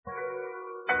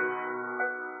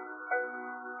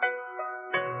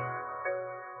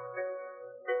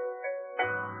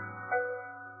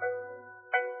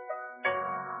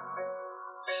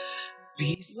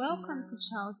Welcome to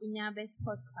Charles Inyabe's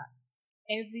podcast.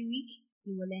 Every week,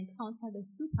 you will encounter the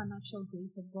supernatural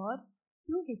grace of God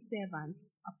through his servant,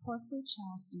 Apostle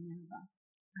Charles Inyaba,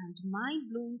 and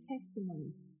mind-blowing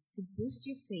testimonies to boost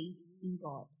your faith in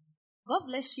God. God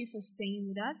bless you for staying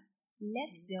with us.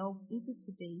 Let's delve into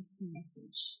today's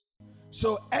message.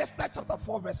 So, Esther chapter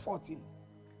 4, verse 14.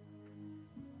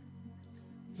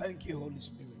 Thank you, Holy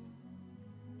Spirit.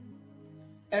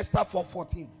 Esther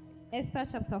 4:14. Esther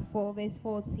chapter 4, verse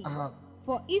 14.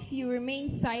 For if you remain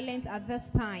silent at this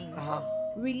time,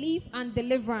 relief and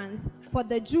deliverance for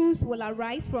the Jews will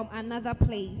arise from another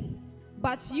place,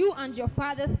 but you and your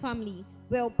father's family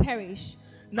will perish.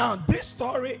 Now, this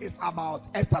story is about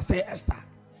Esther. Say Esther.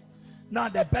 Now,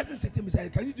 the person sitting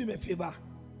beside, can you do me a favor?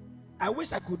 I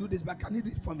wish I could do this, but can you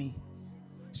do it for me?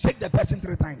 Shake the person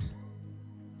 3 times.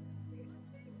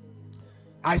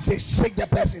 I say, shake the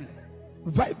person.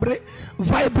 Vibrate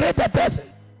the person.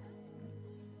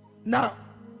 Now,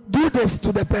 do this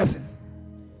to the person.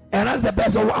 And ask the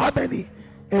person, how many?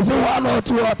 Is it 1 or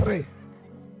 2 or 3?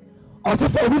 Or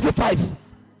is it 5?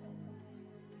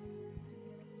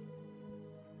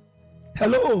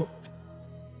 Hello.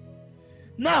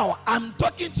 Now, I'm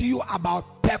talking to you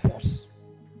about purpose.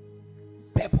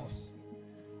 Purpose.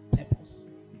 Purpose.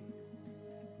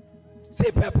 Say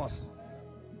purpose.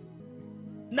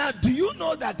 Now, do you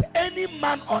know that any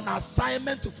man on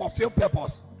assignment to fulfill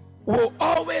purpose will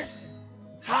always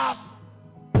have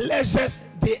pleasures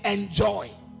they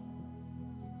enjoy?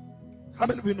 How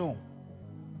many of you know?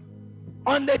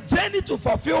 On the journey to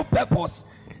fulfill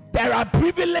purpose, there are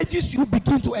privileges you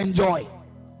begin to enjoy.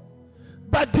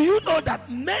 But do you know that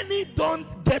many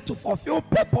don't get to fulfill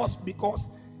purpose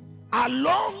because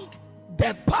along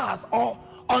the path or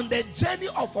on the journey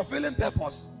of fulfilling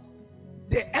purpose,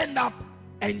 they end up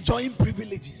enjoying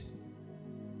privileges?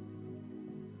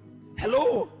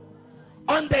 Hello?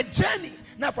 On the journey.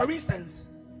 Now, for instance,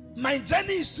 my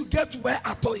journey is to get to where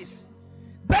Ato is.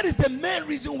 That is the main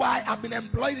reason why I've been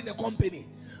employed in a company.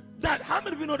 That, how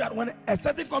many of you know that when a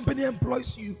certain company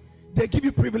employs you, they give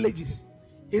you privileges?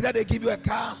 Either they give you a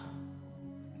car,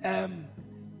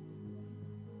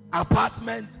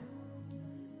 apartment,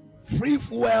 free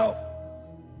fuel.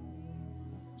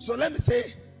 So let me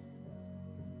say,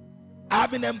 I've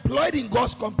been employed in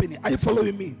God's company. Are you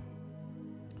following me?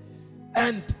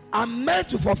 And I'm meant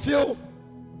to fulfill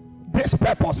this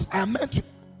purpose.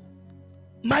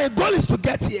 My goal is to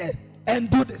get here and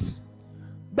do this.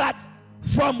 But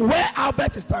from where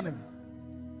Albert is standing,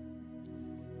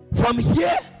 from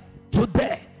here to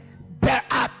there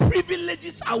are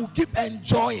privileges I will keep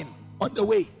enjoying on the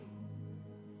way.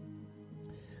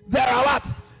 There are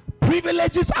what?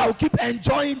 Privileges I will keep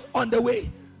enjoying on the way.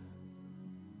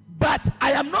 But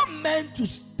I am not meant to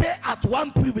stay at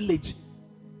one privilege.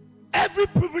 Every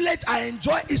privilege I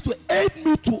enjoy is to aid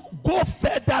me to go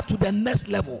further to the next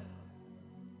level.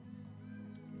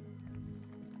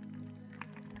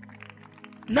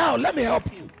 Now, let me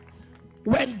help you.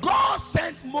 When God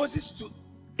sent Moses to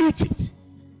Egypt,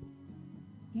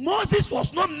 Moses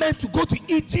was not meant to go to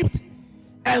Egypt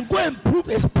and go and prove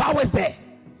his powers there.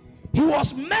 He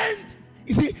was meant,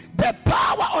 you see, the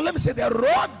power, or let me say the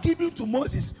rod given to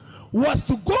Moses was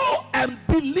to go and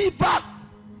deliver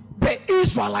the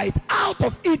Israelites out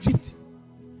of Egypt.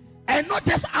 And not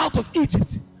just out of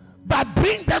Egypt, but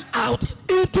bring them out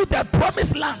into the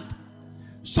promised land.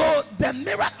 So the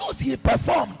miracles he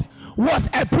performed was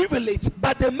a privilege,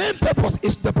 but the main purpose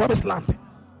is the promised land.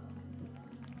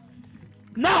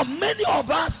 Now, many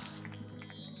of us,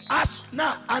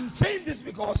 I'm saying this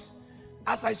because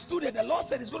as I studied, the Lord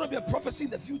said it's going to be a prophecy in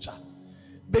the future.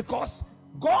 Because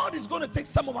God is going to take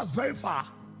some of us very far.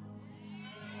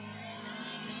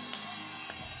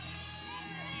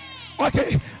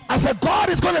 Okay, I said God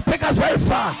is going to take us very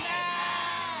far.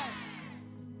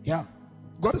 Yeah,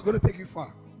 God is going to take you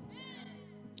far.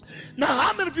 Now,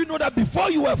 how many of you know that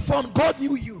before you were formed, God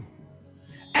knew you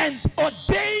and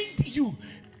ordained you?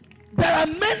 There are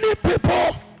many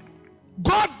people,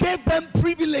 God gave them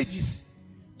privileges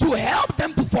to help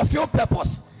them to fulfill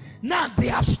purpose. Now they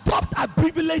have stopped at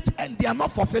privilege and they are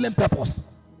not fulfilling purpose.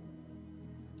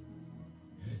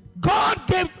 God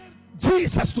gave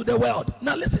Jesus to the world.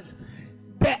 Now listen,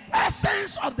 the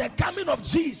essence of the coming of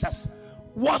Jesus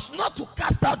was not to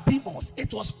cast out demons.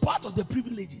 It was part of the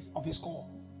privileges of his call.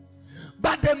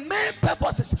 But the main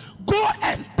purpose is go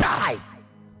and die.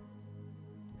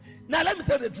 Now let me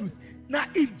tell you the truth. Now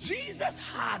if Jesus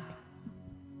had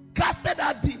casted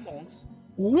out demons,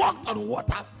 walked on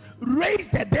water,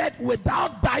 raised the dead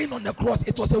without dying on the cross,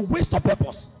 it was a waste of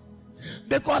purpose.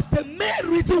 Because the main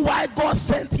reason why God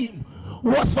sent him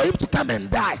was for him to come and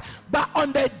die. But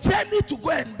on the journey to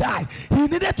go and die, he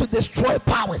needed to destroy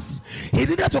powers. He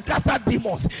needed to cast out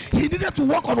demons. He needed to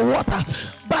walk on water.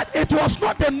 But it was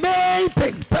not the main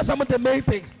thing. Tell someone the main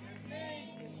thing.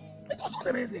 It was not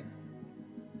the main thing.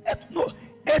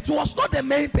 It was not the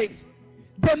main thing.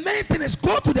 The main thing is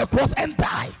go to the cross and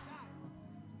die.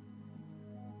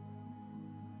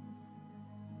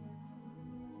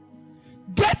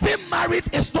 Getting married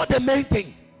is not the main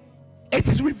thing. It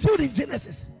is revealed in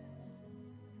Genesis.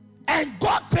 And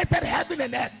God created heaven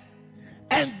and earth.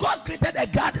 And God created a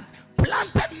garden,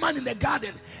 planted man in the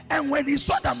garden. And when he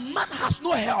saw that man has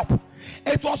no help,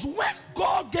 it was when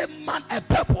God gave man a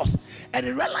purpose. And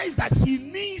he realized that he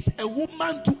needs a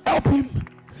woman to help him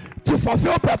to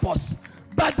fulfill purpose.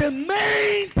 But the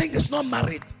main thing is not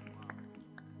married.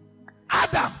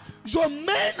 Adam, your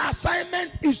main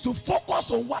assignment is to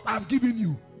focus on what I've given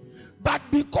you. But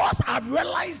because I've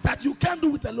realized that you can't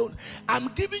do it alone,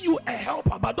 I'm giving you a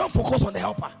helper, but don't focus on the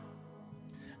helper.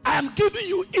 I am giving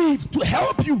you Eve to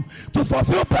help you to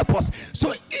fulfill purpose.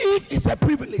 So Eve is a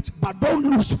privilege, but don't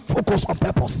lose focus on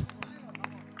purpose.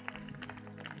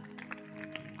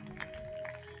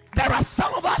 There are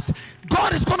some of us,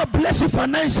 God is going to bless you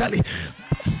financially.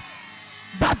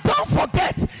 But don't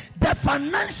forget, the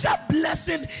financial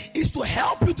blessing is to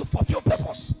help you to fulfill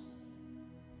purpose.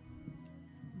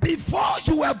 Before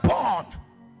you were born,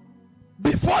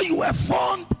 before you were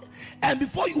formed, and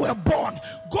before you were born,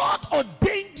 God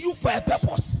ordained you for a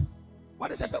purpose.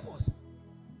 What is a purpose?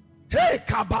 Hey,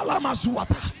 Kabbalah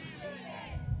Masuwata.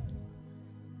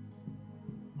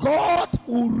 God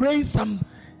will raise some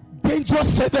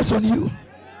dangerous favors on you.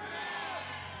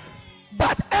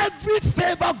 But every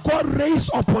favor God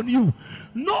raised upon you,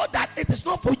 know that it is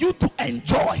not for you to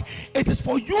enjoy. It is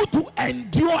for you to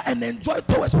endure and enjoy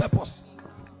towards purpose.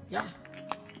 Yeah.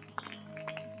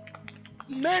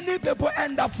 Many people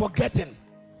end up forgetting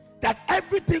that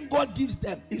everything God gives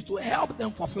them is to help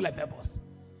them fulfill a purpose.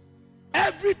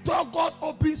 Every door God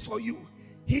opens for you,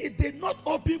 He did not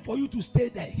open for you to stay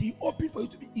there. He opened for you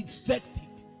to be effective.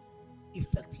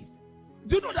 Effective.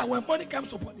 Do you know that when money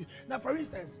comes upon you? Now, for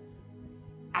instance,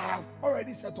 I have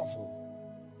already set off.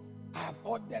 I have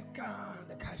ordered car,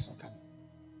 the car is not coming.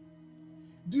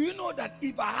 Do you know that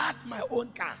if I had my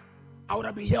own car, I would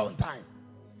have been here on time?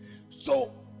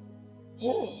 So,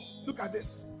 look at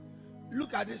this.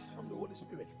 Look at this from the Holy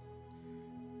Spirit.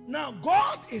 Now,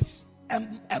 God is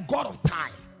a God of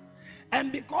time.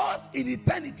 And because in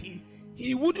eternity,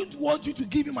 He wouldn't want you to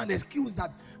give Him an excuse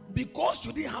that because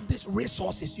you didn't have these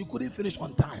resources, you couldn't finish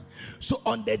on time. So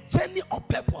on the journey of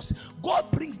purpose,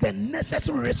 God brings the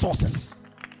necessary resources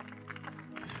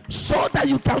so that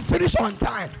you can finish on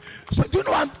time. So do you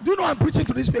know I'm preaching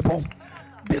to these people?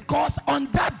 Because on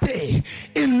that day,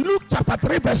 in Luke chapter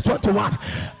 3 verse 21,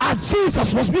 as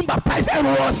Jesus was being baptized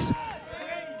and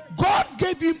God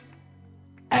gave him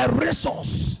a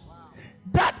resource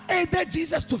that aided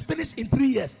Jesus to finish in 3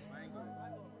 years.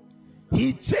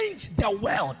 He changed the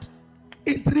world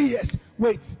in 3 years.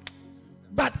 Wait.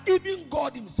 But even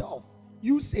God Himself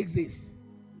used 6 days.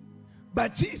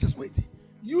 But Jesus,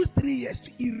 used 3 years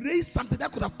to erase something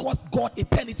that could have cost God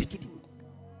eternity to do.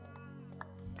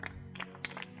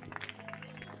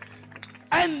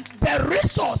 And the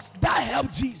resource that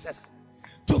helped Jesus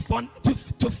to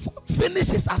finish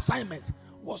His assignment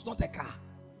was not a car.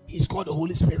 He's called the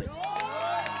Holy Spirit.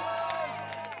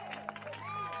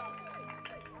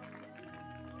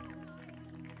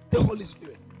 The Holy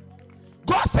Spirit.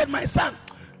 God said, my son,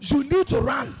 you need to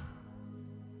run.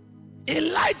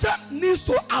 Elijah needs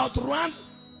to outrun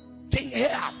King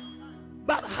Ahab.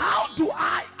 But how do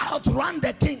I outrun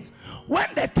the king when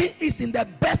the king is in the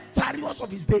best chariots of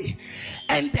his day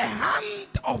and the hand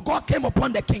of God came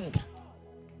upon the king?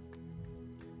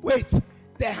 Wait,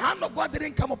 the hand of God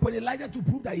didn't come upon Elijah to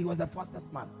prove that he was the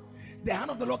fastest man. The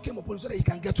hand of the Lord came upon him so that he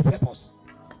can get to purpose.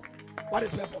 What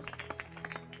is purpose?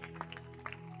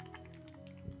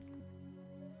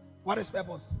 What is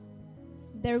purpose?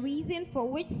 The reason for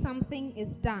which something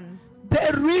is done.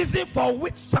 The reason for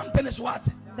which something is what?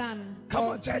 Done. Come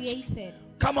on, church. Created.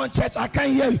 Come on, church. I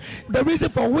can't hear you. The reason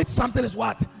for which something is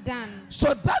what? Done.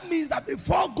 So that means that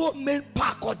before God made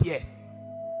Parkot here,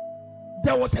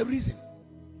 there was a reason.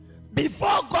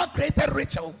 Before God created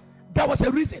Rachel, there was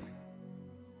a reason.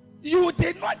 You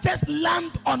did not just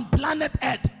land on planet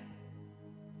Earth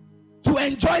to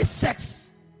enjoy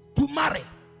sex, to marry,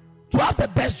 to have the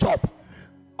best job.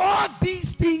 All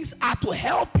these things are to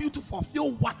help you to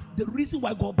fulfill what? The reason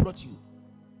why God brought you.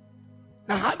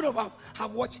 Now, how many of you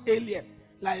have watched Alien?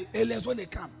 Like aliens when they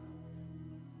come,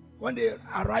 when they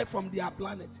arrive from their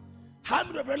planet. How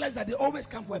many of you realize that they always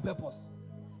come for a purpose?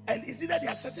 And it's either they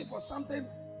are searching for something,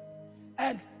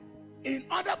 and in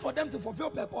order for them to fulfill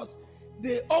purpose,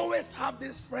 they always have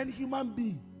this friend human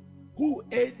being who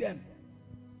aid them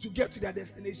to get to their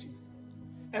destination.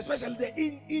 Especially the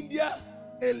India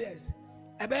aliens,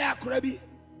 a bear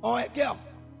or a girl.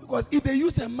 Because if they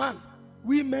use a man,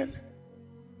 women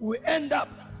will end up.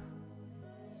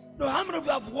 No, how many of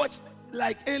you have watched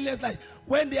like aliens? Like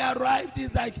when they arrived,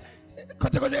 it's like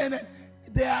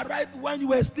they arrived when you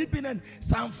were sleeping, and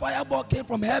some fireball came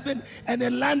from heaven and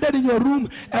it landed in your room.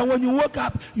 And when you woke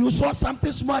up, you saw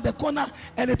something small at the corner,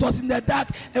 and it was in the dark.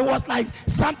 It was like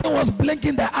something was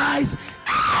blinking the eyes.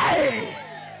 Hey!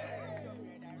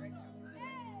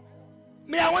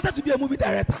 Me, I wanted to be a movie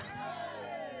director.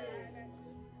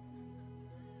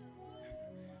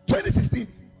 2016,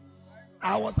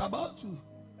 I was about to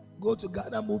go to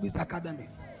Ghana Movies Academy.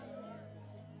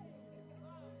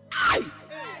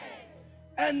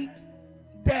 And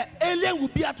the alien will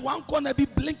be at one corner, be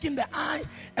blinking the eye,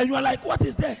 and you are like, what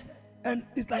is there? And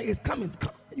it's like, it's coming.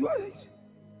 You are,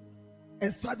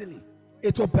 and suddenly,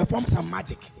 it will perform some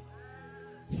magic.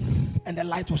 And the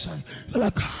light will shine. You're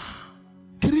like,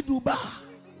 Kiriduba.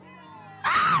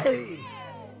 Aye.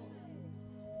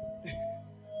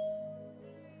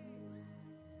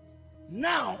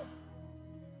 Now,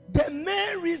 the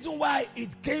main reason why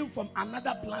it came from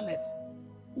another planet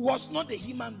was not a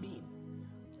human being.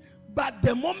 But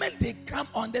the moment they come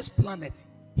on this planet,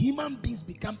 human beings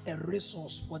become a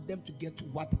resource for them to get to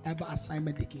whatever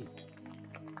assignment they gave.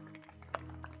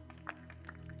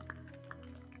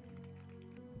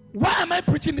 Why am I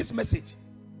preaching this message?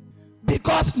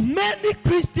 Because many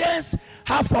Christians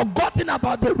have forgotten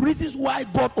about the reasons why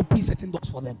God opened certain doors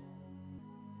for them.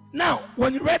 Now,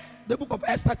 when you read the book of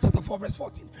Esther chapter 4 verse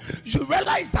 14, you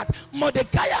realize that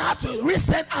Mordecai had to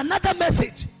resend another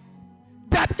message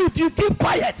that if you keep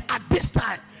quiet at this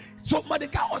time. So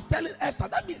Mordecai was telling Esther,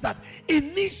 that means that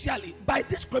initially by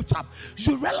this scripture,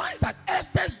 you realize that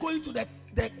Esther's going to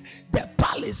the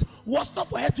palace was not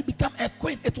for her to become a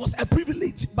queen. It was a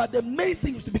privilege, but the main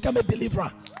thing is to become a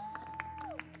deliverer.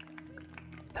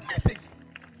 The main thing.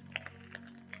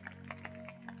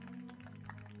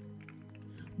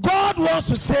 God wants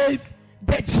to save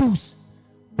the Jews,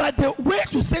 but the way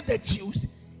to save the Jews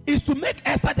is to make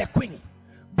Esther the queen.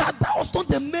 But that was not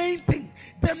the main thing.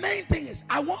 The main thing is,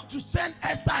 I want to send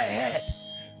Esther ahead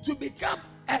to become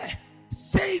a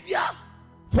savior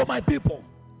for my people.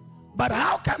 But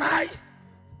how can I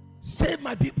save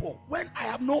my people when I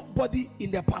have nobody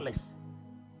in the palace?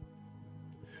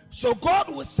 So God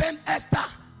will send Esther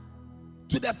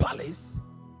to the palace,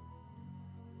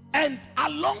 and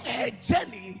along her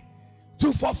journey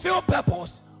to fulfill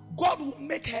purpose, God will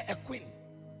make her a queen.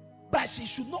 But she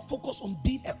should not focus on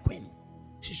being a queen.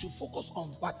 She should focus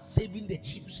on what? Saving the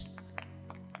Jews.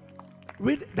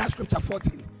 Read that scripture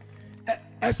 14.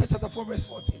 Esther chapter 4 verse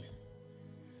 14.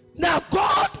 Now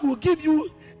God will give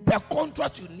you the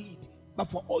contract you need.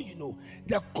 But for all you know,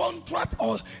 the contract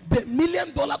or the $1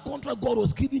 million contract God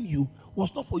was giving you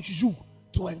was not for you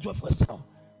to enjoy for yourself.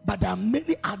 But there are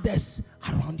many others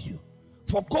around you.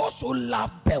 For God so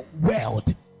loved the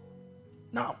world.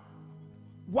 Now,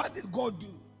 what did God do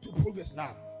to prove his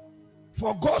love?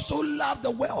 For God so loved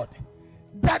the world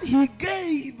that he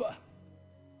gave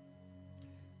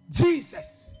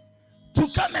Jesus to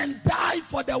come and die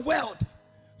for the world,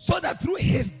 so that through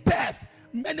his death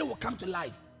many will come to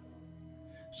life.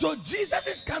 So Jesus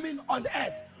is coming on the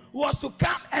earth was to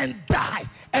come and die,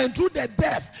 and through the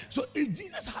death. So if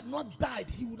Jesus had not died,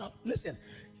 he would have, listen,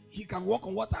 he can walk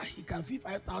on water, he can feed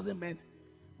 5,000 men,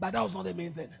 but that was not the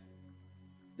main thing.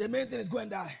 The main thing is go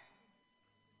and die.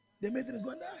 The main thing is go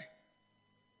and die.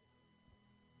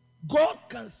 God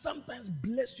can sometimes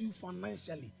bless you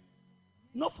financially,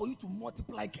 not for you to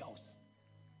multiply girls,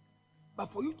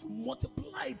 but for you to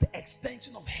multiply the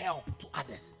extension of help to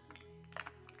others.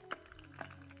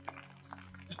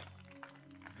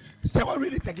 So I'll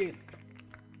read it again.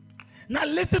 Now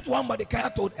listen to what Mordecai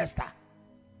told Esther.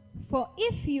 For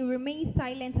if you remain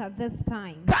silent at this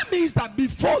time. That means that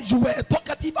before you were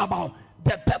talkative about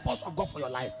the purpose of God for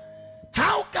your life.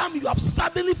 How come you have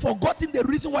suddenly forgotten the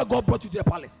reason why God brought you to the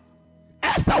palace?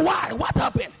 Esther, why? What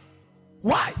happened?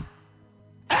 Why?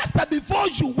 Esther, before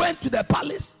you went to the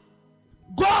palace,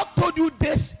 God told you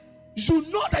this. You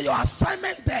know that your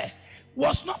assignment there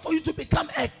was not for you to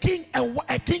become a king and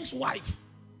a king's wife.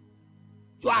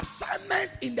 Your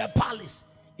assignment in the palace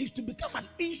is to become an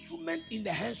instrument in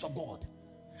the hands of God.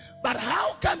 But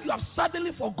how come you have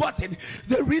suddenly forgotten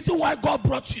the reason why God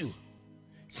brought you?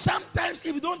 Sometimes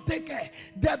if you don't take care,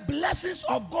 the blessings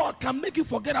of God can make you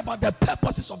forget about the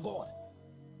purposes of God.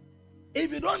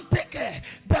 If you don't take care,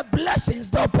 the blessings,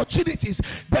 the opportunities,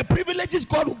 the privileges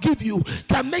God will give you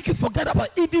can make you forget about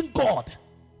even God.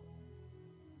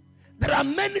 There are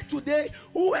many today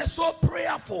who are so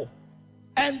prayerful,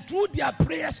 and through their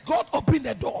prayers, God opened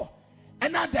the door,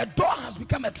 and now the door has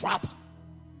become a trap.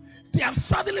 They have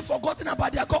suddenly forgotten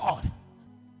about their God.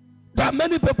 There are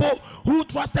many people who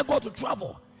trusted God to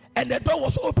travel, and the door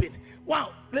was open.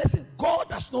 Wow, listen, God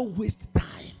does not waste time.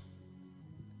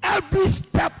 Every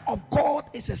step of God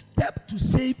is a step to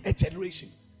save a generation.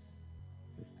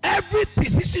 Every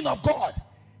decision of God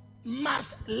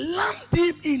must land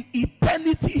him in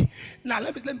eternity. Now,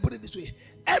 let me put it this way.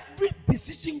 Every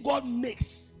decision God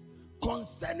makes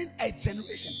concerning a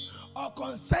generation or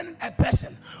concerning a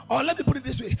person, or let me put it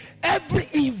this way, every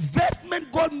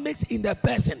investment God makes in the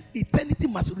person, eternity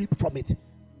must reap from it.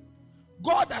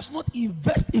 God does not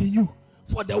invest in you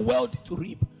for the world to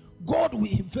reap. God will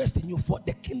invest in you for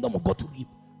the kingdom of God to reap.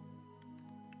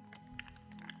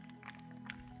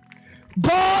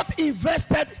 God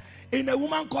invested in a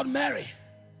woman called Mary.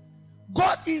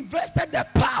 God invested the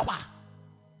power,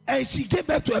 and she gave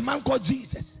birth to a man called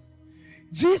Jesus.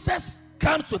 Jesus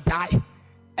comes to die,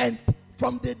 and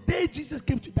from the day Jesus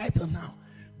came to die till now,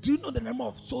 do you know the number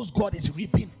of souls God is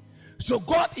reaping? So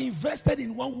God invested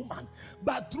in one woman,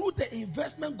 but through the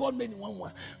investment God made in one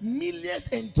woman, millions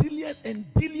and trillions and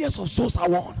billions of souls are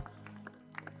won.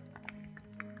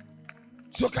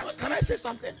 So can I say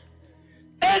something?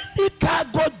 Any car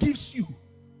God gives you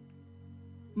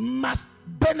must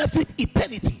benefit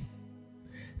eternity.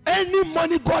 Any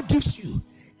money God gives you,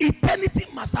 eternity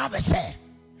must have a share.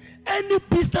 Any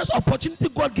business opportunity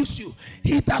God gives you,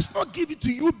 He does not give it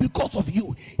to you because of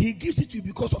you. He gives it to you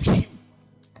because of Him.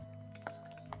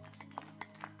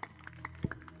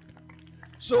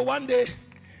 So one day,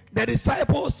 the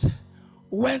disciples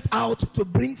went out to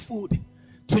bring food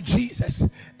to Jesus.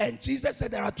 And Jesus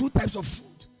said, there are two types of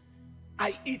food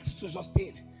I eat to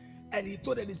sustain. And He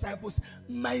told the disciples,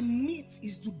 my meat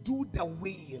is to do the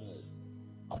will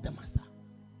of the Master.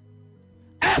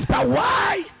 Esther,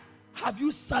 why have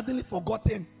you suddenly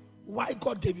forgotten why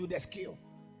God gave you the skill?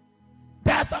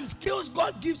 There are some skills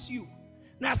God gives you.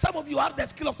 Now, some of you have the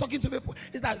skill of talking to people.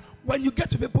 It's that when you get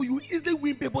to people, you easily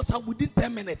win people's heart within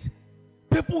 10 minutes.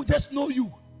 People will just know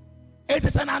you. It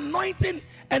is an anointing,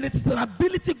 and it is an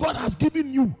ability God has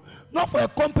given you, not for a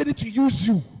company to use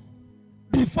you.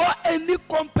 Before any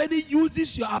company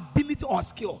uses your ability or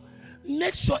skill,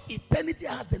 make sure eternity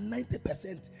has the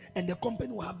 90% and the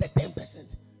company will have the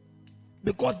 10%.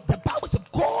 Because the Bible says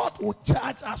God will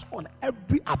charge us on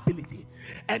every ability.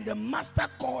 And the Master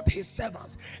called His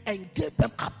servants and gave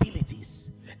them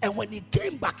abilities. And when He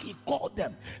came back, He called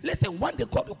them. Listen, one day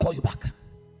God will call you back.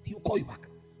 He will call you back.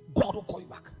 God will call you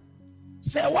back.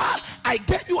 Say, why? I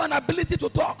gave you an ability to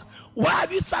talk. Why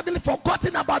have you suddenly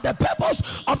forgotten about the purpose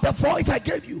of the voice I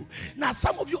gave you? Now,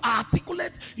 some of you are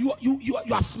articulate. You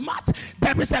are smart.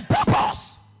 There is a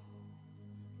purpose.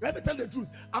 Let me tell you the truth.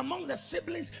 Among the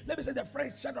siblings, let me say the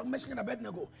friends, Shadrach, Meshach, and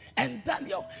Abednego, and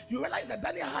Daniel, you realize that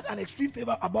Daniel had an extreme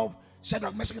favor above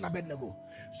Shadrach, Meshach, and Abednego.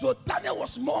 So Daniel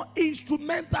was more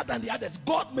instrumental than the others.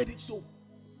 God made it so.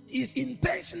 He's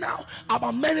intentional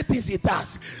about many things He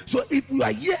does. So if you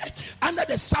are here under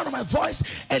the sound of my voice,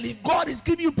 and if God is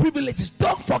giving you privileges,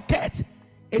 don't forget,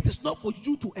 it is not for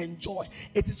you to enjoy.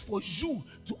 It is for you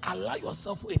to allow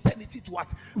yourself for eternity to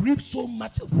what? Reap so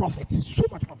much profit. So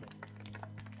much profit.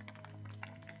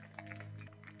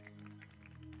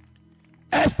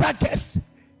 Esther gets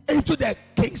into the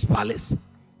king's palace,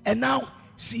 and now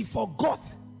she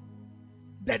forgot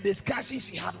the discussion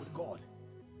she had with God.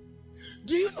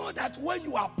 Do you know that when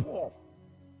you are poor,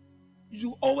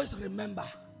 you always remember?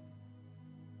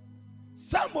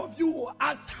 Some of you will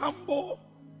act humble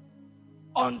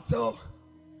until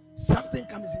something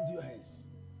comes into your hands.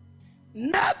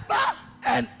 Never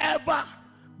and ever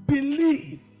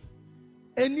believe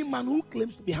any man who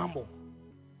claims to be humble.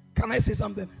 Can I say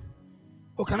something?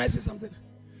 Or can I say something?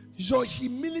 Your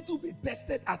humility will be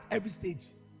tested at every stage.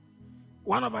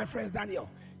 One of my friends, Daniel,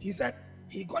 he said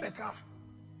he got a car.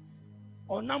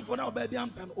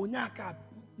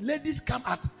 Ladies come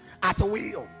at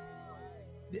will.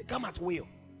 They come at will.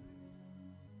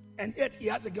 And yet he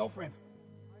has a girlfriend.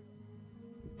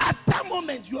 At that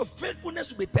moment, your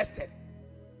faithfulness will be tested.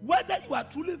 Whether you are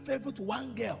truly faithful to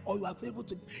one girl or you are faithful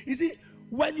to... You see,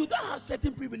 when you don't have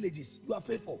certain privileges, you are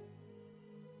faithful.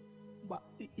 But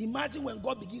imagine when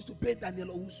God begins to pay Daniel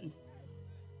Owusu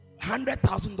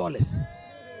 $100,000.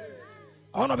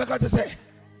 I want to be able to say,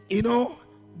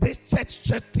 this church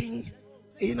thing,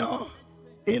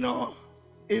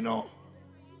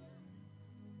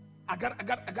 I got.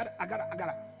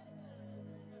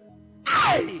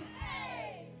 Aye.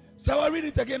 So I'll read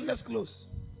it again. Let's close.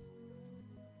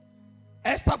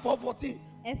 Esther 4:14.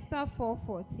 Esther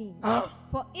 4:14. Uh-huh.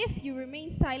 For if you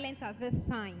remain silent at this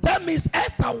time. That means,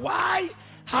 Esther, why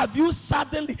have you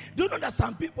suddenly? Do you know that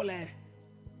some people,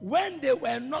 when they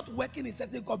were not working in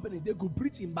certain companies, they could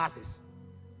preach in buses,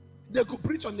 they could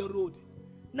preach on the road.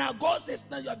 Now God says,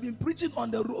 now you have been preaching on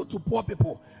the road to poor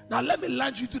people. Now let me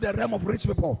launch you to the realm of rich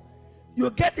people. You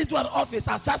get into an office,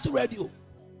 Assassi Radio,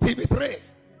 TV3,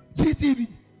 GTV.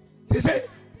 They say,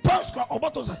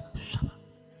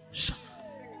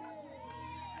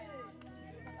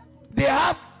 they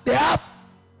have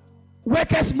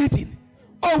workers meeting.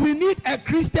 Oh, we need a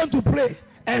Christian to pray,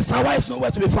 and Sawa is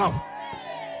nowhere to be found.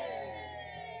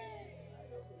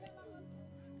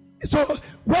 So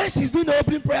when she's doing the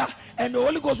opening prayer and the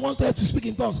Holy Ghost wants her to speak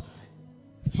in tongues,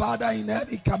 Father in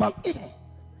heaven,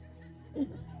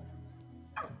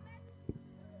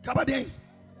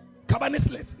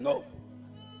 no.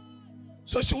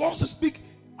 So she wants to speak,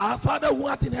 our Father who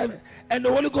art in heaven, and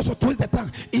the Holy Ghost will twist the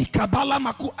tongue.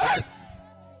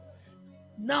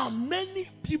 Now many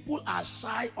people are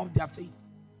shy of their faith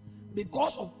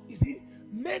because of, you see,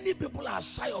 many people are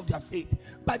shy of their faith,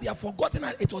 but they have forgotten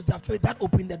that it was their faith that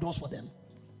opened the doors for them.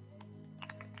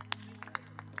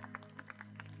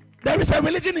 There is a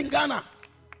religion in Ghana.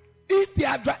 If they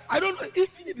are, I don't know,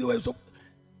 even if you were so,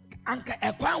 Anka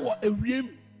Ekwan or a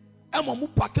realm, Emomu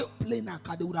Pake plane,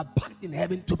 they would have packed in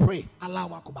heaven to pray. Allah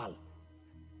Akbar.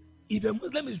 If a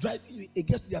Muslim is driving you, it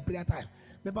gets to their prayer time.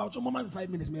 Maybe I'll show moment in 5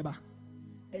 minutes, maybe.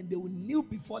 And they will kneel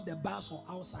before the bars or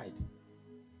outside.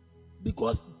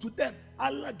 Because to them,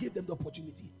 Allah gave them the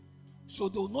opportunity. So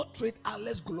they will not trade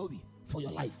Allah's glory for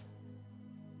your life.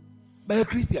 But a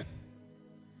Christian,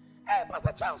 hey,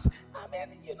 Pastor Charles, I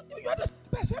mean, you're the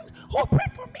person who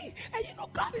prayed for me. And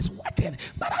God is working,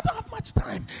 but I don't have much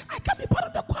time. I can't be part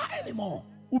of the choir anymore.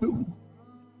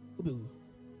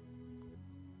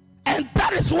 And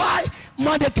that is why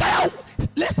Mordecai,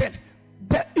 listen,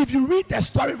 if you read the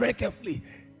story very carefully,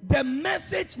 the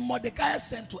message Mordecai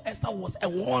sent to Esther was a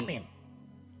warning.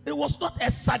 It was not a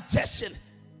suggestion.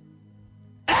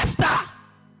 Esther,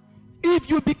 if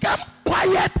you become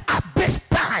quiet at this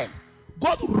time,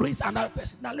 God will raise another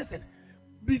person. Now listen,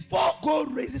 before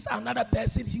God raises another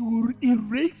person, he will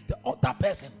erase the other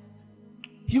person.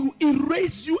 He will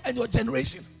erase you and your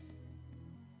generation.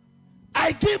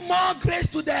 I give more grace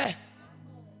to the,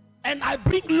 and I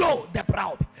bring low the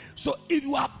proud. So if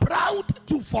you are proud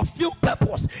to fulfill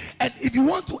purpose, and if you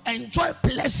want to enjoy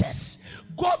pleasures,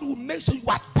 God will make sure you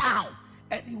are down,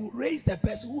 and he will raise the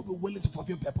person who will be willing to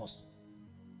fulfill purpose.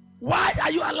 Why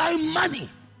are you allowing money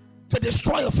to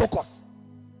destroy your focus?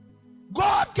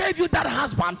 God gave you that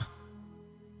husband.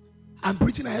 I'm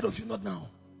preaching ahead of you, not now.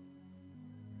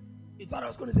 You thought I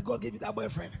was going to say God gave you that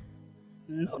boyfriend.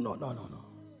 No.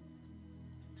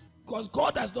 Because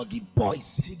God does not give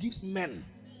boys, he gives men.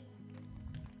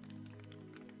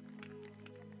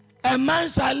 A man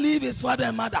shall leave his father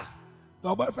and mother.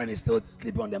 Your boyfriend is still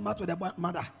sleeping on the mat with the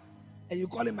mother. And you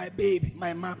call him my baby,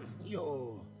 my mom.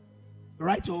 Yo,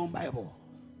 write your own Bible.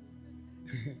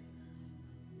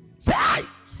 Say aye.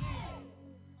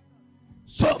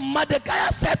 So Mordecai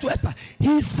said to Esther,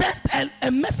 he sent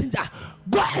a messenger,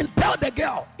 go and tell the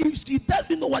girl if she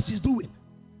doesn't know what she's doing.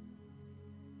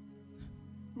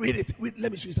 Read it.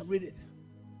 Let me show you some. Read it.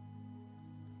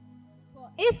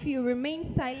 If you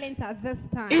remain silent at this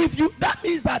time, that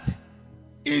means that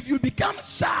if you become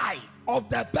shy of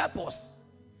the purpose.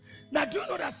 Now, do you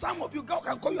know that some of you, God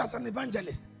can call you as an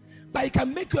evangelist, but he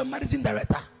can make you a managing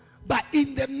director. But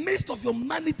in the midst of your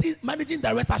managing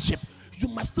directorship, you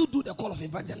must still do the call of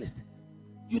evangelist.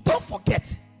 You don't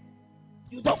forget.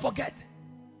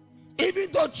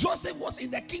 Even though Joseph was in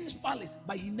the king's palace,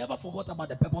 but he never forgot about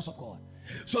the purpose of God.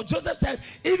 So Joseph said,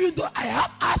 even though I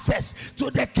have access to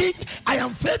the king, I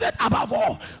am favored above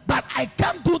all, but I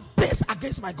can't do this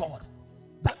against my God.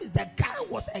 That means the guy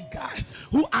was a guy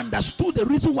who understood the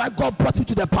reason why God brought him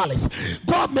to the palace.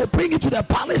 God may bring you to the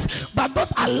palace, but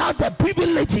not allow the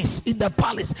privileges in the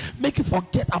palace make you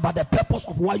forget about the purpose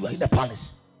of why you are in the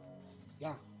palace.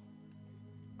 Yeah.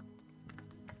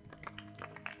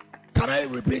 Can I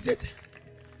repeat it?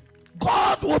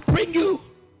 God will bring you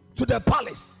to the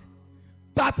palace,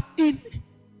 but in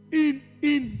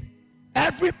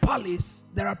every palace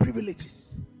there are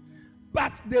privileges.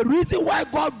 But the reason why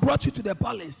God brought you to the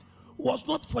palace was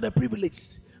not for the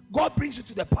privileges. God brings you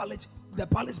to the palace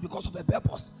because of a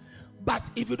purpose. But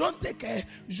if you don't take care,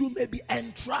 you may be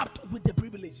entrapped with the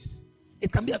privileges.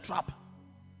 It can be a trap.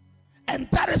 And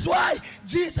that is why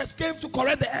Jesus came to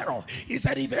correct the error. He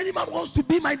said, if any man wants to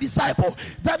be my disciple,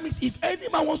 that means if any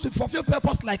man wants to fulfill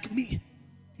purpose like me,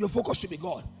 your focus should be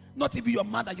God, not even your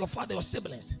mother, your father, your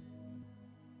siblings.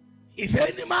 If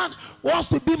any man wants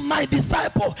to be my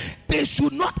disciple, they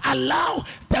should not allow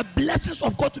the blessings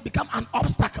of God to become an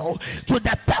obstacle to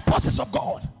the purposes of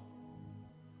God.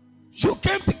 You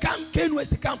came to Cane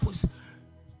West Campus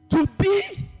to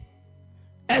be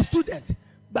a student,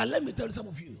 but let me tell you, some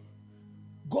of you,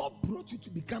 God brought you to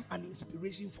become an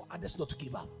inspiration for others not to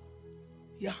give up.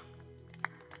 Yeah.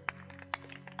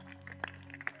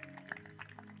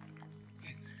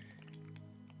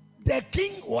 The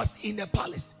king was in the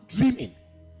palace dreaming,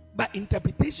 but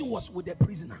interpretation was with the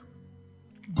prisoner.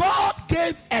 God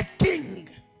gave a king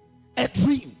a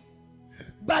dream,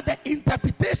 but the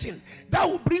interpretation that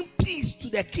would bring peace to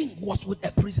the king was with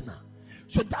a prisoner.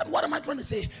 So that's what am I trying to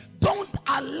say? Don't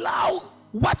allow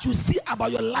what you see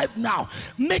about your life now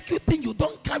make you think you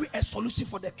don't carry a solution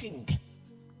for the king.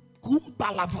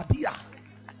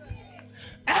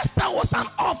 Esther was an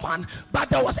orphan, but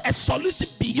there was a solution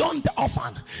beyond the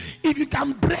orphan. If you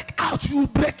can break out, you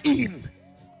break in.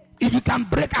 If you can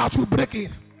break out, you break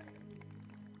in.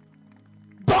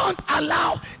 Don't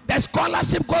allow the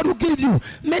scholarship God will give you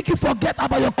make you forget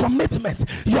about your commitment,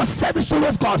 your service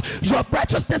towards God, your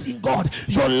righteousness in God,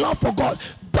 your love for God.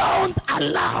 Don't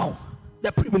allow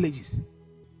the privileges.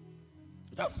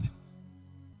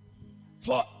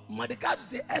 For Mordecai to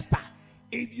say, Esther,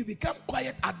 if you become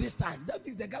quiet at this time, that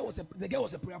means the girl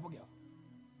was a prayerful girl.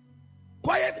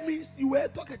 Quiet means you were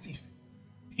talkative.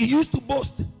 You used to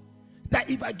boast that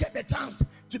if I get the chance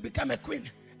to become a queen,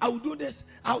 I will do this,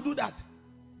 I will do that.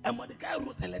 And Mordecai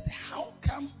wrote a letter. How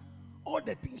come all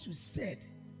the things you said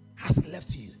has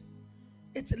left you?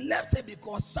 It's left her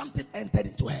because something entered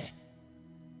into her.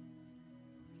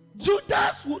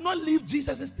 Judas would not leave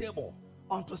Jesus' table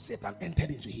until Satan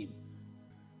entered into him.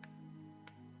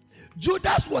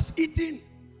 Judas was eating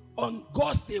on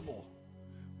God's table,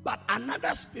 but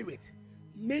another spirit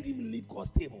made him leave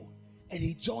God's table and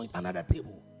he joined another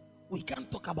table. We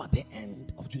can't talk about the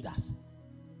end of Judas.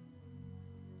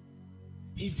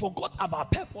 He forgot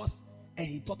about purpose and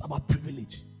he thought about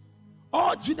privilege.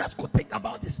 All Judas could think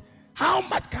about is, how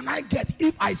much can I get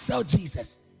if I sell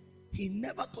Jesus? He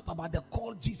never thought about the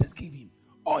call Jesus gave him.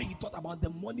 All he thought about the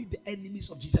money the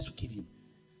enemies of Jesus would give him.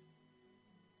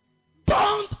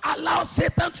 Don't allow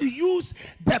Satan to use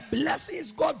the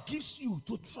blessings God gives you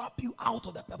to trap you out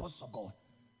of the purposes of God.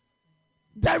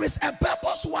 There is a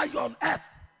purpose while you're on earth.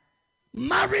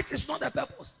 Marriage is not a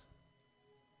purpose.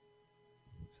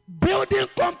 Building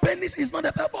companies is not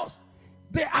a purpose.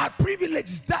 There are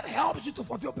privileges that helps you to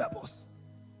fulfill purpose.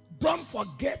 Don't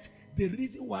forget the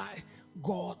reason why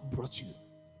God brought you.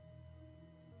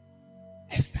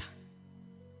 Esther.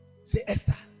 Say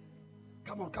Esther.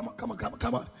 Come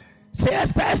on. Say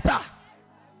Esther.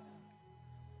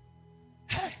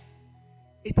 Hey,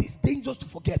 it is dangerous to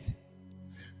forget.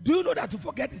 Do you know that to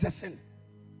forget is a sin?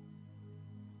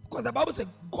 Because the Bible says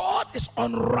God is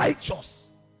unrighteous.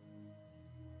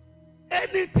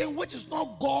 Anything which is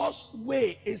not God's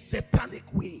way is satanic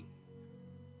way.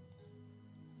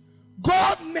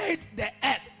 God made the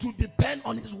earth to depend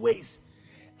on his ways.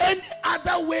 Any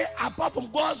other way apart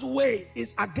from God's way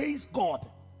is against God.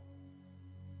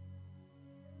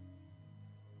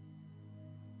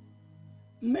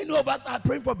 Many of us are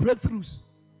praying for breakthroughs,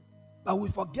 but we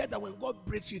forget that when God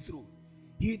breaks you through,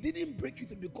 he didn't break you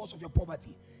through because of your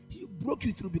poverty. He broke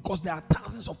you through because there are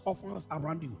thousands of orphans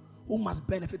around you who must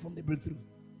benefit from the breakthrough.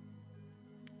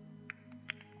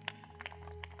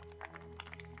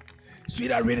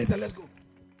 Sweetheart, read it and let's go.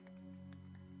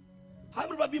 How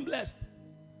many have been blessed?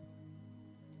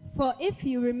 For if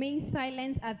you remain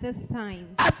silent at this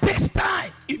time,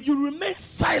 if you remain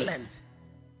silent,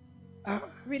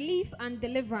 relief and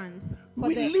deliverance for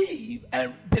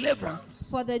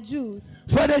the Jews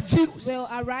will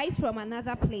arise from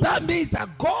another place. That means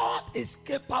that God is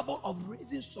capable of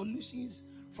raising solutions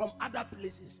from other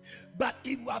places. But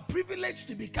if you are privileged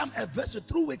to become a vessel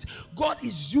through which God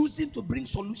is using to bring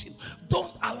solution,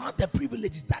 don't allow the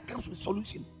privileges that comes with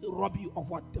solution to rob you of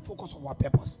what the focus of our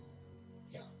purpose.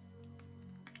 Yeah.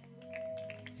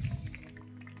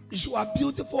 If you are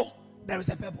beautiful, there is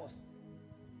a purpose.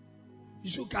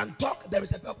 If you can talk, there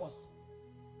is a purpose.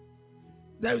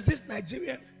 There is this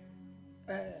Nigerian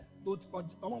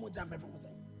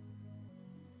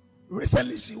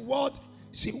recently she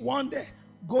won the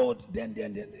gold then.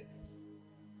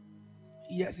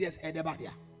 Yes,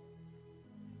 Edebadia.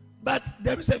 But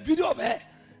there is a video of her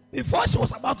before she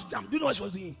was about to jump. Do you know what she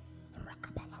was doing?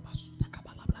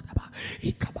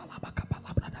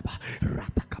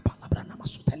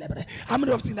 How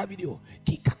many have seen that video?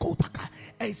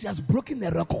 And she has broken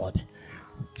the record.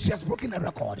 She has broken the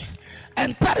record.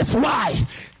 And that is why,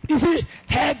 you see,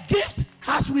 her gift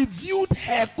has revealed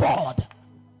her God.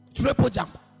 Triple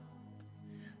jump.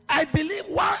 I believe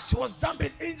while she was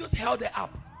jumping, angels held her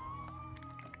up.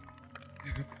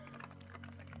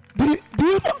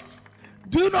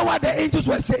 Do you know what the angels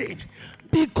were saying?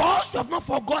 Because you have not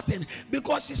forgotten,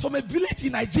 because she's from a village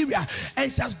in Nigeria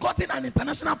and she has gotten an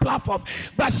international platform,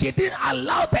 but she didn't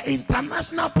allow the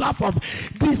international platform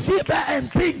deceive her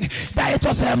and think that it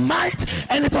was her might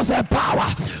and it was her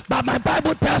power. But my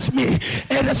Bible tells me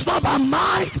it is not by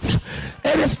might,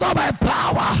 it is not by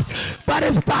power, but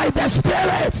it's by the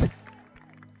Spirit.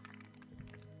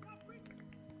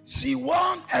 She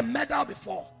won a medal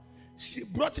before. She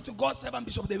brought it to God's servant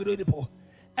Bishop David Oyedepo.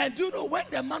 And do you know when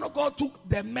the man of God took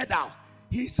the medal,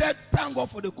 he said, thank God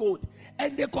for the gold.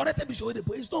 And they corrected Bishop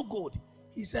Oyedepo. It's not gold.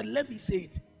 He said, let me say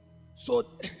it. So,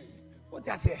 what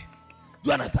did I say? Do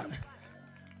you understand?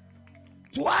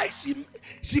 Twice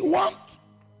she won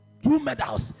 2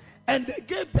 medals. And they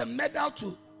gave the medal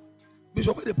to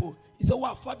Bishop Oyedepo. He said,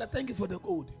 wow, Father, thank you for the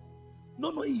gold.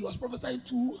 No, he was prophesying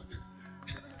to.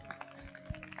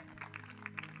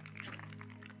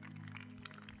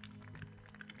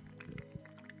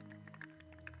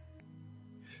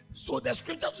 So the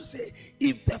scriptures will say,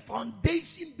 if the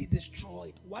foundation be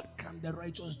destroyed, what can the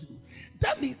righteous do?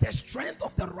 That means the strength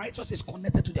of the righteous is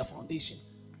connected to their foundation.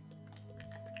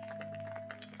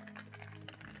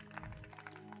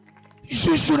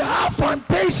 You should have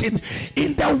foundation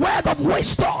in the word of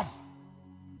wisdom.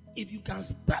 If you can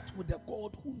start with the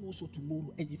God who knows what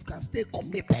tomorrow, and if you can stay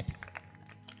committed,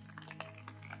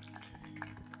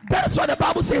 that's what the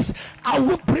Bible says. I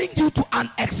will bring you to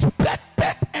an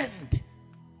expected end.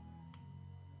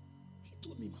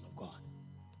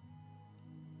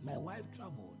 My wife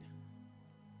traveled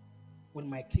with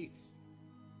my kids,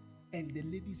 and the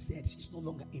lady said she's no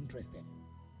longer interested.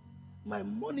 My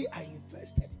money I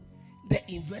invested, the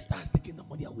investor has taken the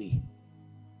money away.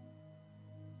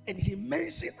 And he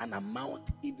mentioned an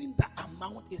amount, even that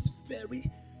amount is very,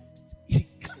 he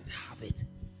can't have it.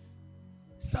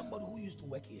 Somebody who used to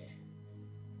work here,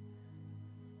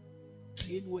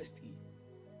 Clean West,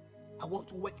 I want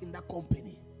to work in that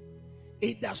company.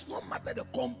 It does not matter the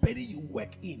company you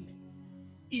work in.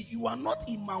 If you are not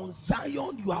in Mount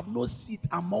Zion, you have no seat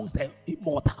amongst the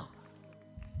immortal.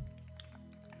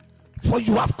 For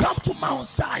you have come to Mount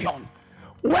Zion,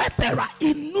 where there are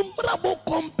innumerable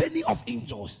company of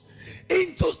angels.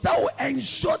 Angels that will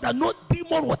ensure that no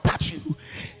demon will touch you.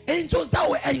 Angels that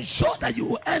will ensure that you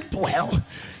will end well.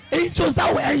 Angels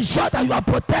that will ensure that you are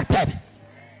protected.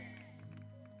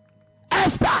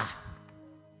 Esther,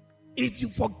 if you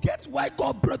forget why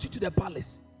God brought you to the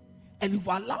palace, and you've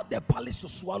allowed the palace to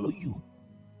swallow you,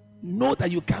 know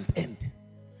that you can't end.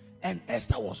 And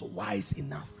Esther was wise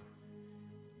enough.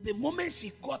 The moment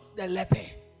she got the letter,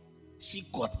 she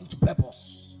got into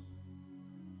purpose.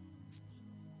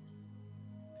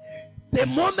 The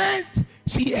moment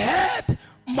she heard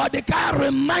Mordecai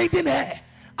reminding her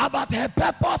about her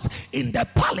purpose in the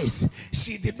palace,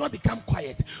 she did not become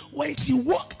quiet. When she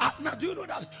woke up, now do you know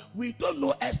that we don't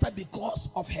know Esther because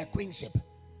of her queenship?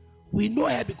 We know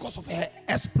her because of her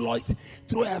exploit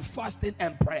through her fasting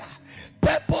and prayer.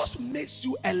 Purpose makes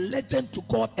you a legend to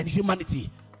God and humanity.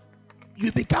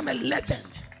 You become a legend.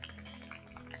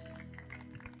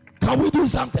 Can we do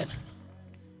something?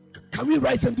 Can we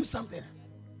rise and do something?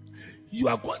 You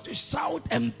are going to shout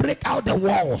and break out the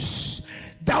walls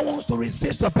that wants to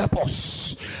resist your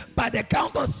purpose. By the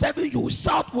count of 7, you will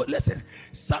shout. Listen,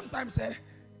 sometimes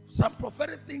some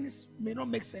prophetic things may not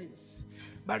make sense,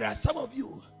 but there are some of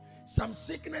you, some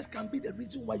sickness can be the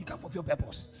reason why you can't fulfill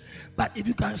purpose. But if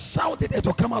you can shout it, it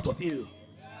will come out of you.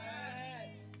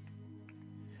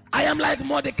 I am like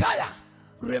Mordecai,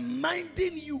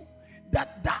 reminding you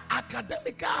that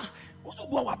academica also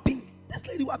this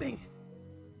lady was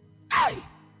Hey,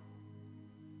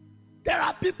 there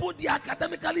are people, they are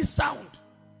academically sound.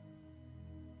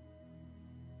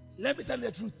 Let me tell you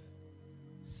the truth.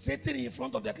 Sitting in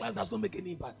front of the class does not make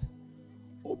any impact.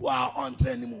 We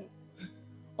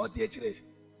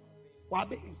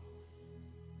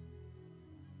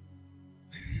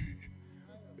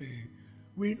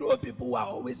know people who are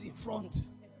always in front,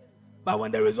 but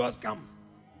when the results come,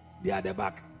 they are at the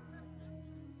back.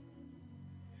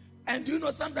 And do you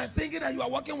know, sometimes thinking that you are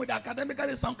working with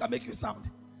academically sound can make you sound.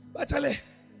 But Charlie,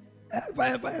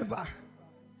 ever.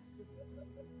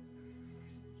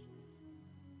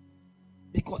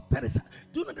 Because that is,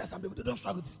 do you know that some people, they don't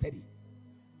struggle to study?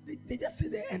 They just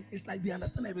sit there and it's like they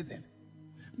understand everything.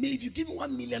 Me, if you give me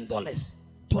 $1 million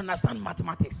to to understand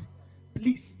mathematics.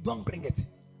 Please don't bring it.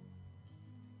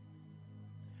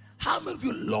 How many of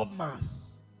you love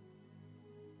mass?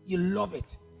 You love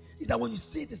it. It's that when you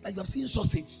see it, it's like you have seen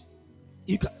sausage.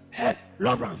 You go, hey,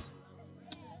 Lawrence.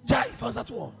 Jai, fancy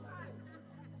at all.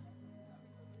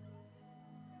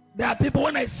 There are people,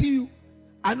 when I see you,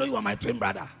 I know you are my twin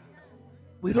brother.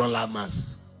 We don't love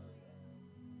mass.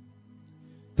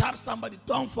 Tap somebody,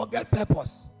 don't forget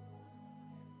purpose.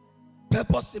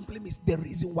 Purpose simply means the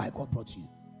reason why God brought you.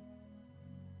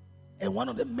 And one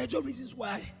of the major reasons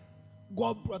why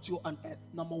God brought you on earth,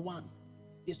 number one,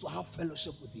 is to have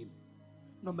fellowship with Him.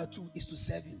 Number two is to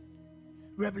serve Him.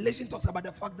 Revelation talks about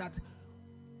the fact that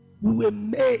we were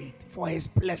made for His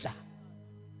pleasure.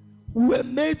 We were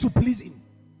made to please Him.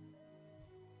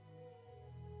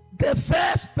 The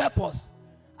first purpose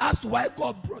as to why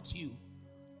God brought you.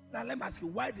 Now let me ask you,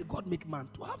 why did God make man?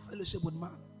 To have fellowship with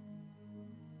man.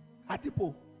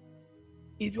 Atipo,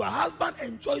 if your husband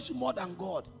enjoys you more than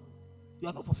God, you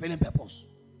are not fulfilling purpose.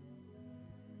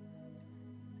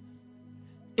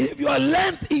 If your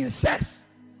length in sex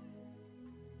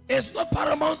is not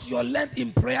paramount to your length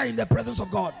in prayer in the presence of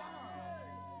God,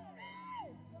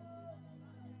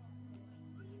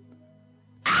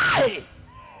 aye.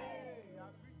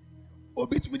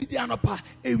 Obit with the anopa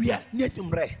area near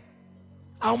Tumbre.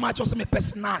 How much also me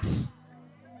snacks?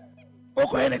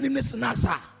 Okay, and in the snacks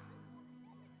are.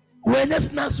 When the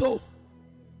snacks so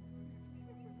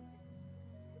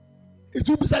it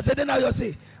will be said, then I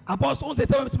say, Apostle say,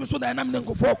 tell me to be so that I'm going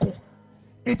to focus.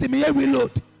 It's me a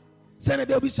reload. Send a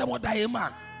baby someone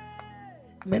diema.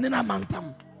 Menina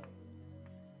mantam.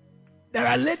 There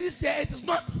are ladies here, it is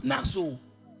not snacks so.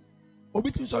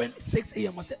 Obit so 6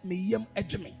 a.m. I said, me yam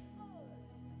edging.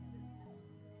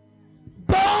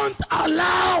 Don't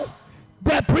allow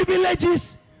the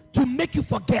privileges to make you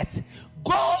forget.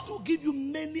 God will give you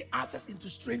many access into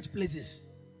strange places.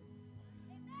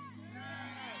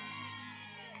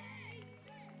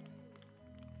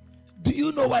 Do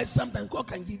you know why sometimes God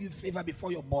can give you favor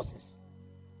before your bosses?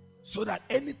 So that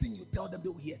anything you tell them, they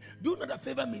will hear. Do you know that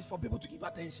favor means for people to give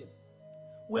attention?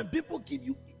 When people give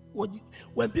you,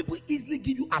 when people easily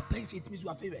give you attention, it means you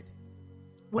are favored.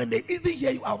 When they easily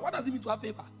hear you out, what does it mean to have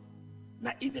favor?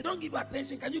 Now, if they don't give you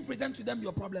attention, can you present to them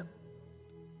your problem?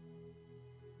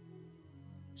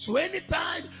 So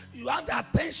anytime you have the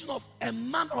attention of a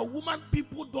man or a woman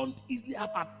people don't easily have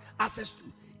access to,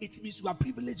 it means you are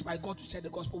privileged by God to share the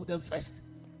gospel with them first.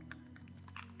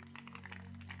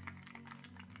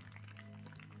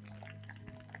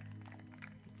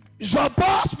 Your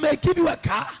boss may give you a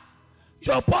car.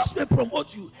 Your boss may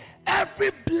promote you.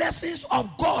 Every blessings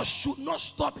of God should not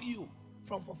stop you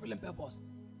from fulfilling purpose.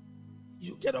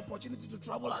 You get opportunity to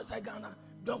travel outside Ghana,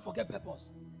 don't forget purpose.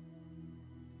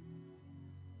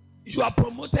 You are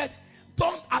promoted,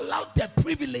 don't allow the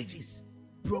privileges,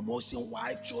 promotion,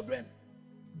 wife, children,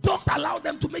 don't allow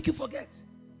them to make you forget.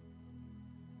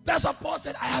 That's what Paul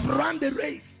said, I have run the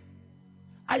race.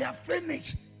 I have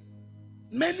finished.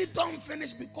 Many don't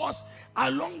finish because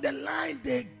along the line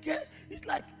they get, it's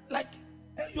like a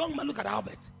young man, look at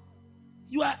Albert.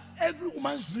 You are every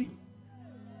woman's dream.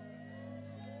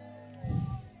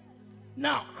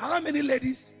 Now, how many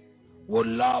ladies would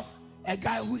love a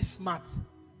guy who is smart?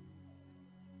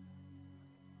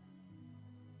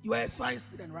 You are a science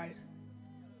student, right?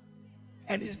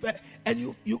 And it's very, and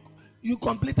you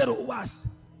completed OWAS.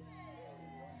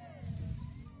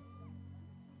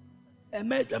 A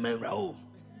major man, Raul.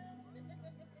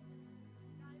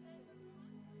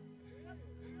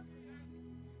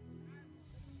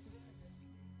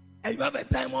 And you have a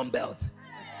diamond belt.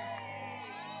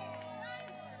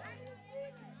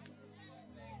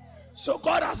 So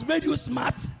God has made you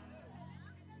smart.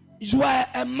 You are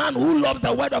a man who loves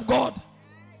the word of God.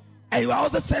 And you are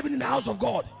also serving in the house of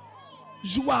God.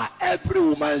 You are every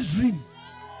woman's dream.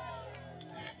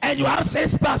 And you have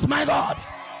 6 parts, my God.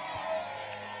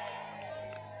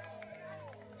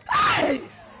 Hey!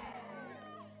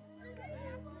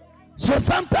 So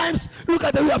sometimes, look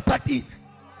at the way you have tucked in.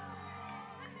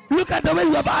 Look at the way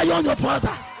you have ironed your trouser.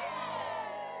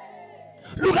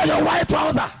 Look at your white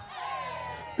trouser.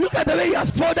 Look at the way he has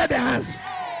folded the hands.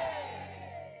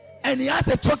 And he has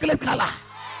a chocolate color.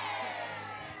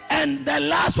 And the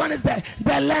last one is the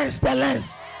lens.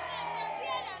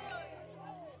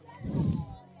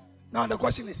 Now the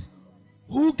question is,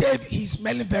 who gave his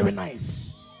smelling very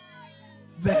nice?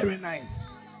 Very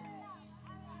nice.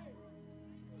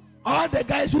 All the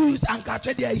guys who use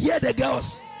Ankache, they hear the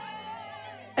girls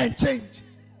and change.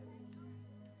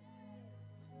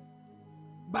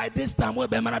 By this time, we're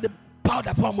being the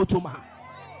powder for Mutuma.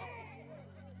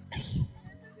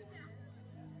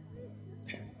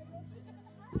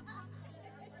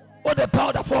 or the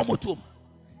powder for motum.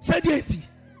 Said it.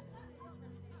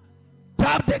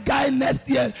 Tap the guy next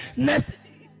to you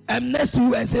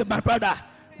and say, my brother,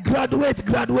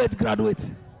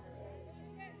 graduate.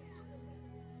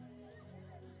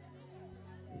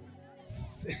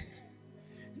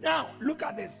 Now look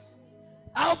at this.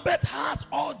 Albert has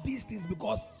all these things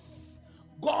because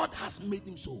God has made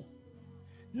him so.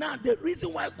 Now the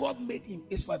reason why God made him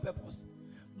is for a purpose.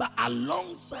 But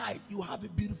alongside, you have a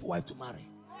beautiful wife to marry.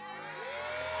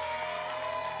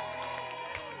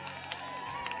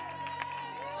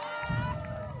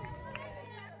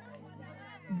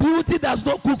 Beauty does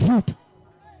not cook food,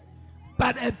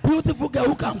 but a beautiful girl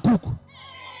who can cook.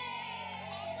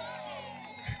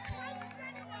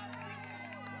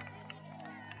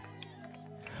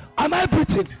 Am I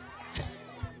preaching?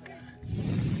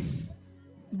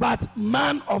 But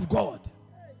man of God,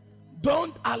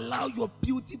 don't allow your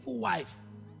beautiful wife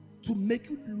to make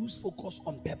you lose focus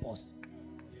on purpose.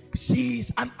 She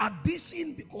is an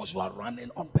addition because you are running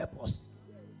on purpose.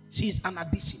 She is an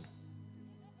addition.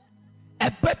 A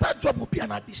better job will be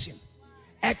an addition.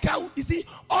 You see,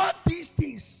 all these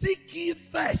things, seek ye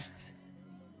first,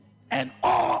 and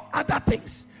all other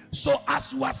things. So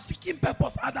as you are seeking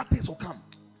purpose, other things will come.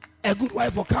 A good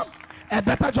wife will come. A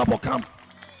better job will come.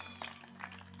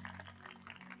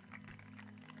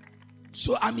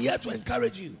 So I'm here to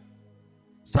encourage you.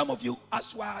 Some of you,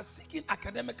 as you are seeking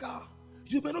academical,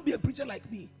 you may not be a preacher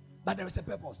like me, but there is a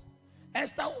purpose.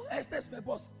 Esther's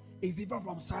purpose is different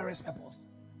from Cyrus' purpose.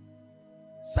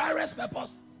 Cyrus'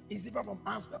 purpose is different from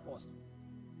Anne's purpose.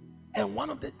 And one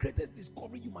of the greatest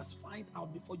discovery you must find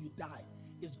out before you die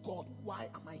is, God, why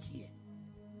am I here?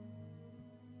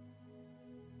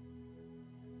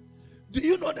 Do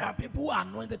you know there are people who are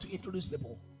anointed to introduce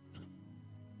people?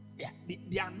 Yeah,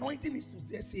 the anointing is to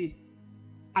just say,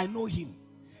 I know him.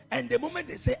 And the moment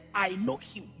they say, I know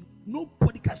him,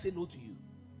 nobody can say no to you.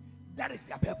 That is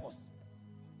their purpose.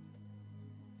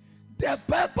 The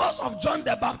purpose of John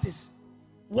the Baptist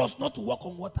was not to walk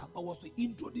on water, but was to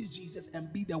introduce Jesus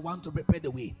and be the one to prepare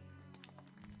the way.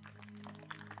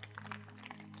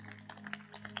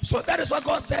 So that is what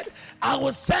God said, I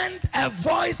will send a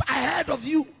voice ahead of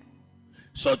you.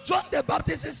 So John the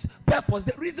Baptist's purpose,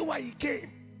 the reason why he came,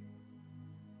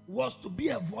 was to be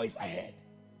a voice ahead.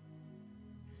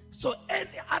 So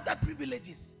any other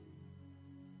privileges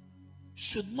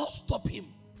should not stop him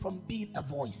from being a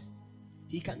voice.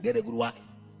 He can get a good wife,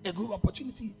 a good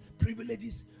opportunity,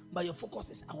 privileges, but your focus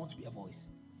is, I want to be a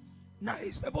voice. Now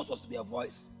his purpose was to be a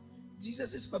voice.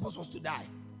 Jesus' purpose was to die.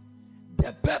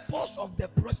 The purpose of the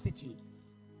prostitute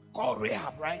called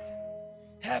Rahab, right?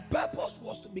 Her purpose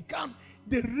was to become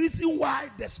the reason why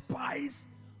the spies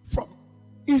from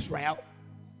Israel,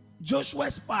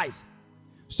 Joshua's spies.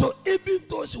 So even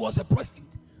though she was a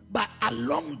prostitute, but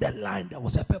along the line there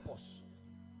was a purpose.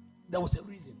 There was a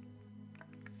reason.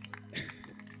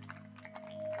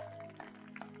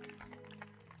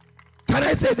 Can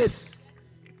I say this?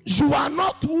 You are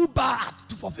not too bad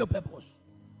to fulfill purpose.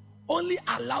 Only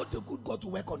allow the good God to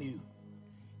work on you.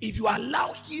 If you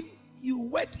allow him, he will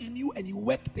work in you and he will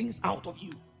work things out of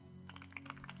you.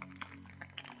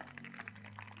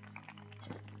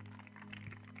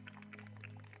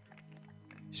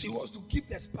 She was to keep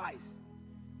the spies.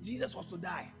 Jesus was to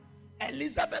die.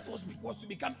 Elizabeth was to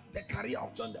become the carrier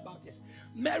of John the Baptist.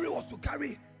 Mary was to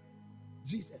carry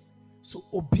Jesus. So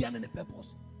obeying the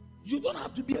purpose. You don't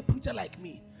have to be a preacher like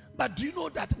me. But do you know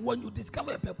that when you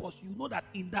discover a purpose, you know that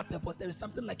in that purpose there is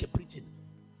something like a preaching.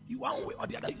 You one way or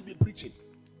the other, you'll be preaching.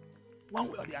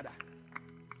 One way or the other.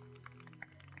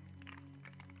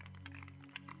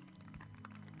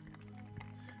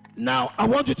 Now, I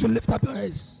want you to lift up your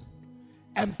hands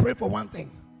and pray for one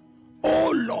thing. Oh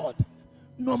Lord,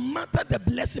 no matter the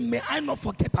blessing, may I not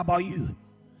forget about you.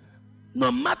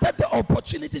 No matter the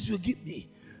opportunities you give me,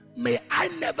 may I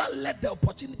never let the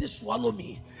opportunity swallow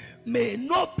me. May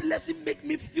no blessing make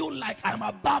me feel like I'm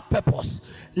above purpose.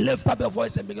 Lift up your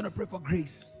voice and begin to pray for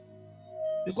grace.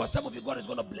 Because some of you, God is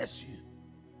going to bless you.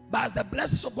 But as the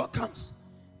blessings of God comes,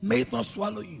 may it not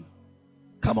swallow you.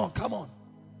 Come on, come on.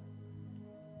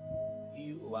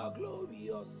 You are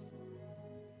glorious.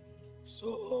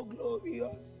 So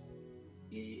glorious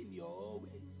in your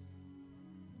ways.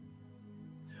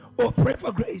 Oh, pray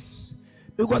for grace.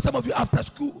 Because some of you after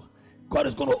school, God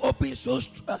is going to open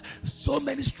so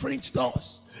many strange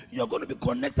doors. You're going to be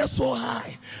connected so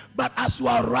high. But as you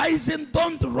are rising,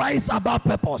 don't rise above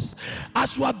purpose.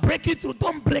 As you are breaking through,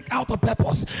 don't break out of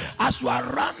purpose. As you are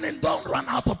running, don't run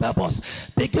out of purpose.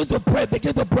 Begin to pray,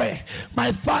 begin to pray.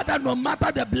 My Father, no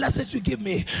matter the blessings you give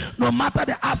me, no matter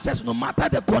the access, no matter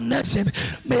the connection,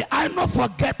 may I not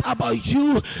forget about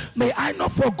you. May I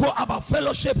not forgo about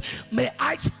fellowship. May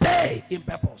I stay in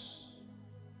purpose.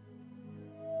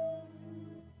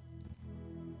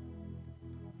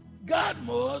 God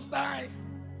Most High,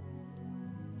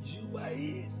 you are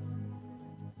His.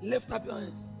 Lift up your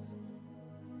hands.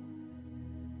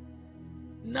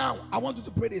 Now, I want you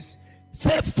to pray this.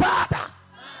 Say, Father,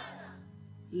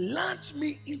 launch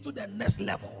me into the next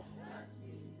level.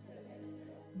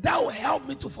 That will help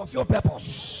me to fulfill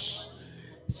purpose.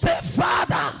 Say,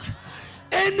 Father,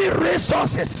 any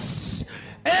resources,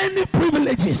 any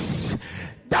privileges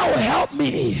that will help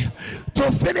me to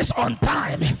finish on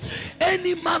time,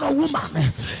 any man or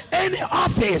woman, any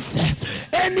office,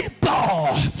 any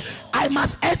door I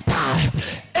must enter,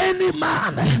 any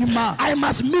man I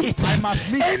must meet,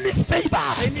 any favor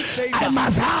I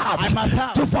must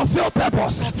have to fulfill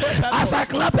purpose. As I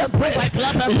clap and pray,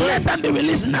 let them be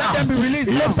released now.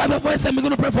 Lift up your voice and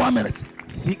begin to pray for 1 minute.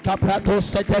 Sika prato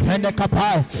sete fende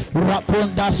kapai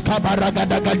rapundas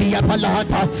kabaragadadia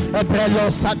palahata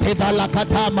ebrelo sate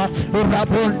valakatama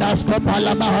rapundas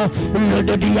kopalama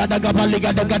ludia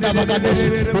dagabaliga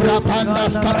dagadabagados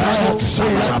rapandas kapaya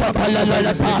shila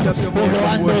palalata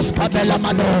urandos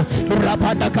kabelamado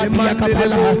rapada kadia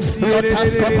kapala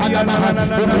lotas kopalama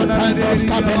urandos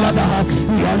kabelada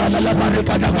yana la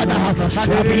barika dagada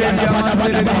kadabia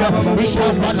dabada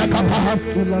ikabana kapaha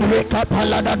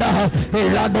rekapala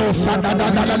Lado sada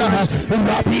da da da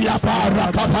rapila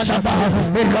para kapana ba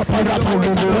rapara para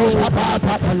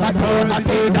kapata atona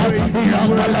teda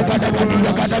la la gada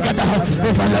gada gada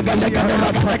la gada gada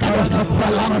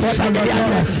balam sagaya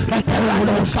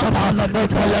atara sabana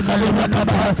botala malima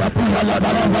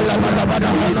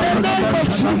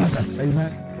Jesus.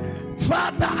 Amen.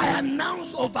 Father, I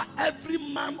announce over every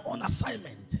man on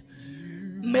assignment,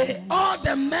 may all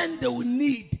the men they will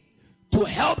need to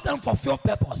help them fulfill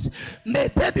purpose, may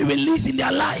they be released in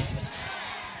their life.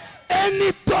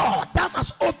 Any door that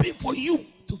must open for you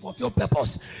to fulfill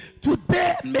purpose,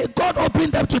 today, may God open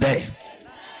them today.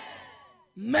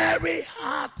 Mary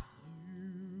had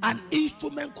an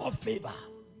instrument called favor,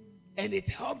 and it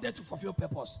helped her to fulfill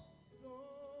purpose.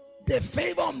 The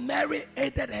favor of Mary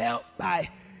aided her by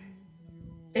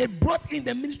it brought in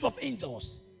the ministry of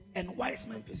angels, and wise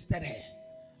men visited her.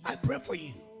 I pray for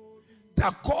you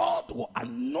that God will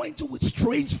anoint you with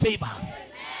strange favor.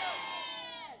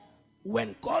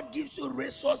 When God gives you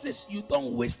resources, you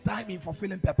don't waste time in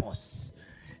fulfilling purpose.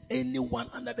 Anyone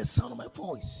under the sound of my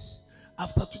voice,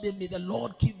 after today, may the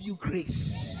Lord give you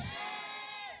grace.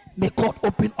 May God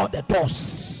open all the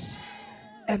doors.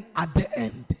 And at the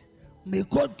end, may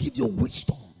God give you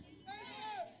wisdom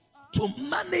to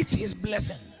manage His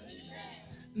blessing.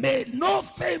 May no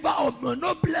favor or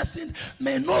no blessing,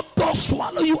 may no door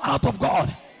swallow you out of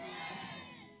God.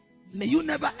 May you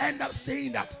never end up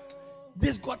saying that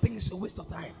this God thing is a waste of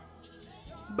time.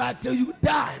 But till you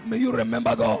die, may you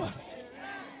remember God.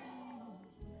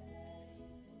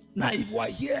 Now, if you are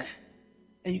here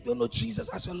and you don't know Jesus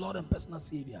as your Lord and personal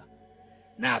Savior,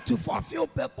 now to fulfill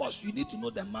purpose, you need to know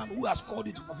the man who has called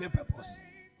you to fulfill purpose.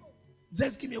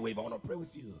 Just give me a wave. I want to pray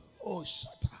with you. Oh,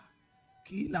 Shata.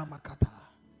 Kila Makata.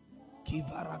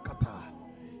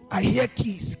 I hear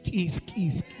keys.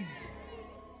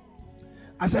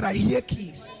 I said, I hear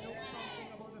keys.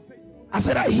 I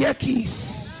said, I hear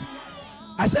keys.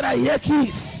 I said, I hear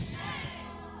keys.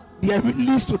 They are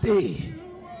released today.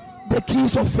 The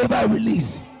keys of favor are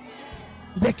released.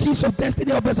 The keys of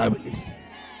destiny are released.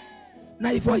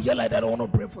 Now, if you're here like that, I want to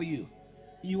pray for you.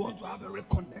 You want to have a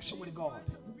reconnection with God.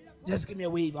 Just give me a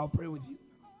wave. I'll pray with you.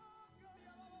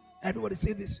 Everybody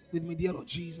say this with me. Dear Lord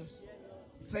Jesus,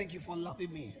 thank you for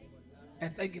loving me,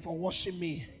 and thank you for washing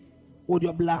me with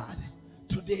your blood.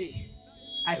 Today,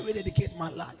 I rededicate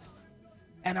my life,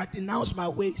 and I denounce my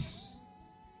ways,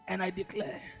 and I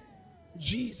declare,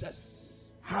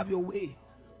 Jesus, have your way.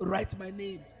 Write my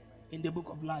name in the book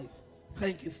of life.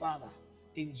 Thank you, Father,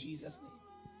 in Jesus'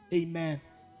 name. Amen.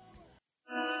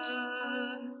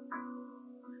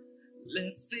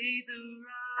 Let's see the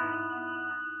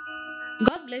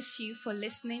God bless you for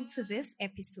listening to this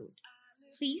episode.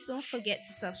 Please don't forget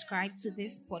to subscribe to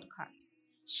this podcast,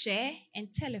 share,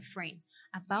 and tell a friend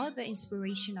about the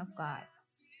inspiration of God.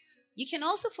 You can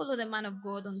also follow the man of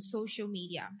God on social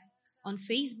media, on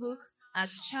Facebook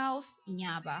at Charles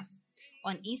Inyaba,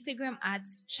 on Instagram at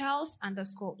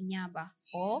Charles_Inyaba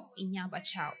or Inyaba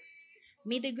Charles.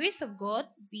 May the grace of God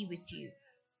be with you.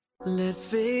 Let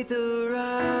faith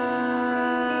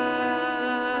arise.